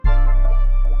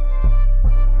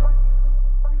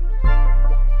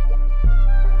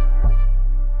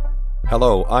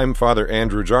Hello, I'm Father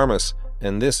Andrew Jarmus,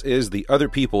 and this is the Other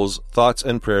People's Thoughts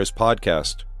and Prayers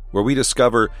podcast, where we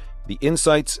discover the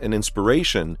insights and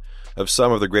inspiration of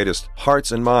some of the greatest hearts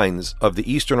and minds of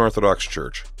the Eastern Orthodox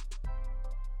Church.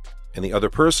 And the other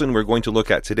person we're going to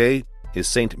look at today is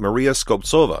Saint Maria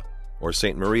Skobtsova, or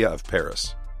Saint Maria of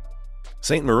Paris.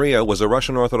 Saint Maria was a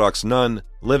Russian Orthodox nun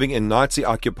living in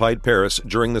Nazi-occupied Paris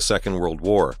during the Second World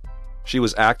War. She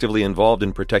was actively involved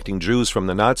in protecting Jews from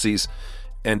the Nazis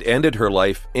and ended her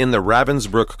life in the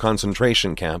Ravensbrück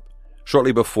concentration camp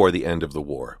shortly before the end of the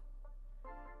war.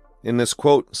 In this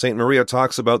quote, St. Maria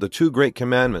talks about the two great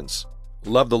commandments: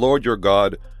 love the Lord your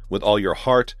God with all your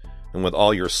heart and with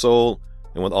all your soul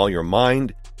and with all your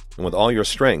mind and with all your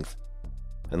strength,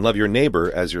 and love your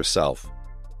neighbor as yourself.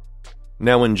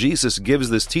 Now, when Jesus gives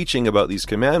this teaching about these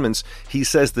commandments, he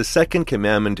says the second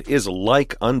commandment is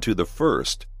like unto the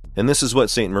first, and this is what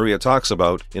St. Maria talks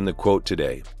about in the quote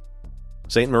today.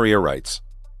 St. Maria writes,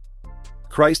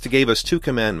 Christ gave us two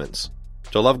commandments,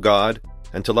 to love God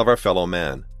and to love our fellow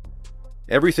man.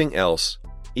 Everything else,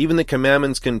 even the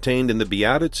commandments contained in the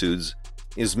Beatitudes,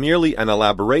 is merely an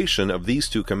elaboration of these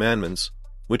two commandments,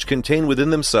 which contain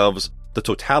within themselves the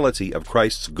totality of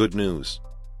Christ's good news.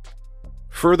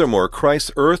 Furthermore,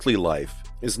 Christ's earthly life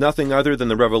is nothing other than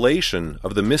the revelation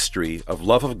of the mystery of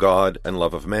love of God and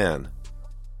love of man.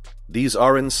 These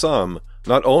are in sum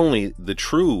not only the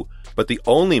true, but the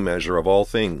only measure of all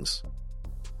things.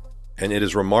 And it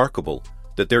is remarkable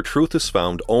that their truth is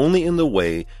found only in the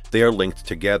way they are linked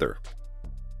together.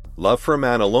 Love for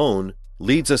man alone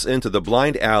leads us into the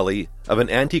blind alley of an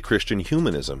anti-Christian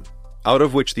humanism, out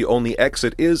of which the only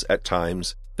exit is, at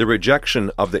times, the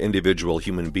rejection of the individual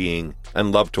human being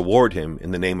and love toward him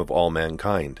in the name of all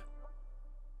mankind.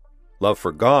 Love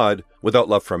for God, without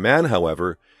love for man,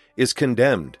 however, is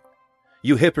condemned.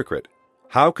 You hypocrite!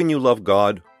 How can you love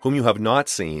God whom you have not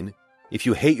seen if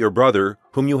you hate your brother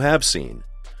whom you have seen?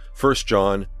 1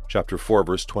 John chapter 4,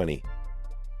 verse 20.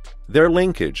 Their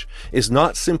linkage is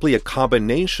not simply a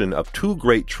combination of two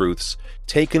great truths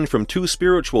taken from two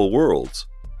spiritual worlds.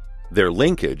 Their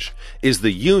linkage is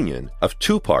the union of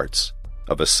two parts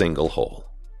of a single whole.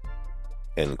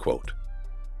 End quote.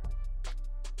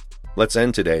 Let's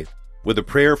end today with a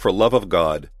prayer for love of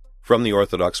God from the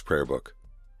Orthodox Prayer Book.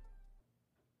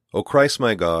 O Christ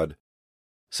my God,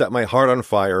 set my heart on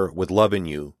fire with love in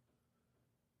you,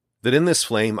 that in this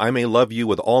flame I may love you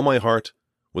with all my heart,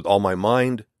 with all my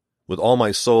mind, with all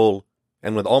my soul,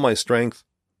 and with all my strength,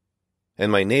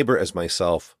 and my neighbor as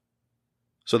myself,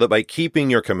 so that by keeping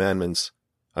your commandments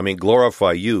I may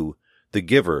glorify you, the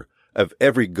giver of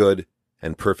every good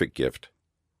and perfect gift.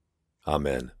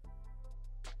 Amen.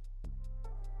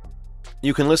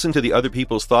 You can listen to the Other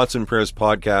People's Thoughts and Prayers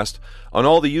podcast on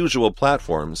all the usual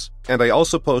platforms, and I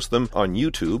also post them on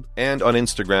YouTube and on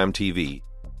Instagram TV.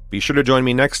 Be sure to join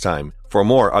me next time for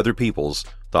more Other People's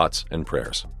Thoughts and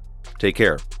Prayers. Take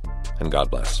care, and God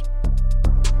bless.